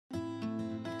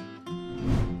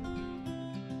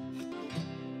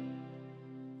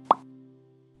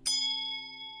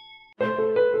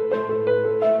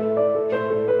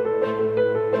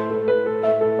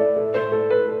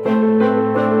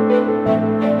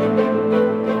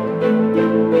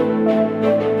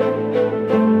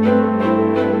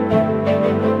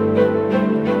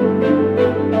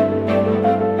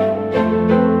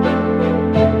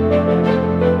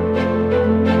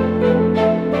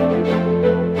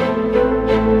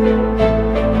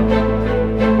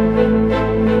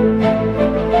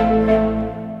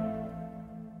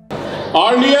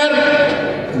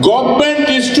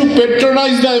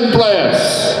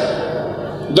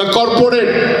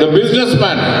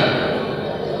businessman.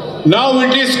 Now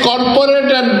it is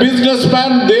corporate and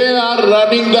businessman, they are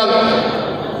running the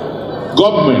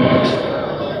government.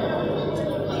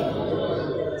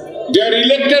 They are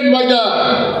elected by the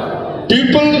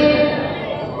people,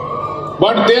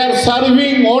 but they are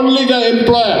serving only the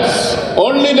employers,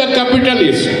 only the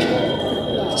capitalists,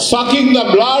 sucking the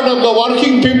blood of the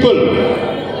working people.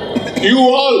 You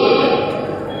all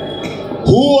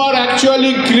who are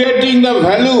actually creating the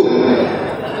value,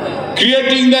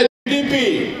 creating the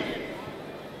GDP.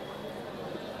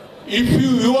 If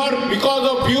you are, because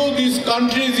of you, this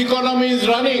country's economy is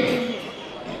running.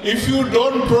 If you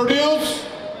don't produce,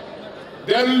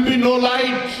 there will be no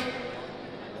light.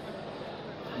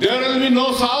 There will be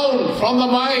no sound from the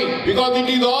mic, because it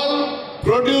is all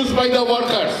produced by the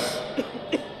workers.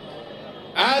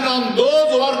 And on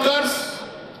those workers,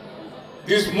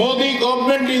 this Modi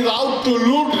government is out to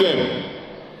loot them.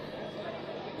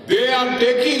 They are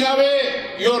taking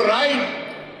away your right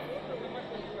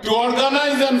to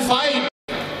organize and fight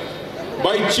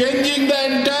by changing the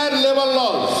entire labor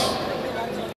laws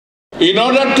in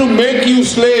order to make you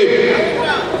slave.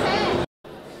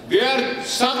 They are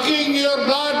sucking your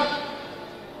blood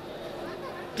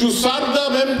to serve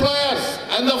the employers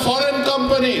and the foreign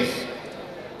companies.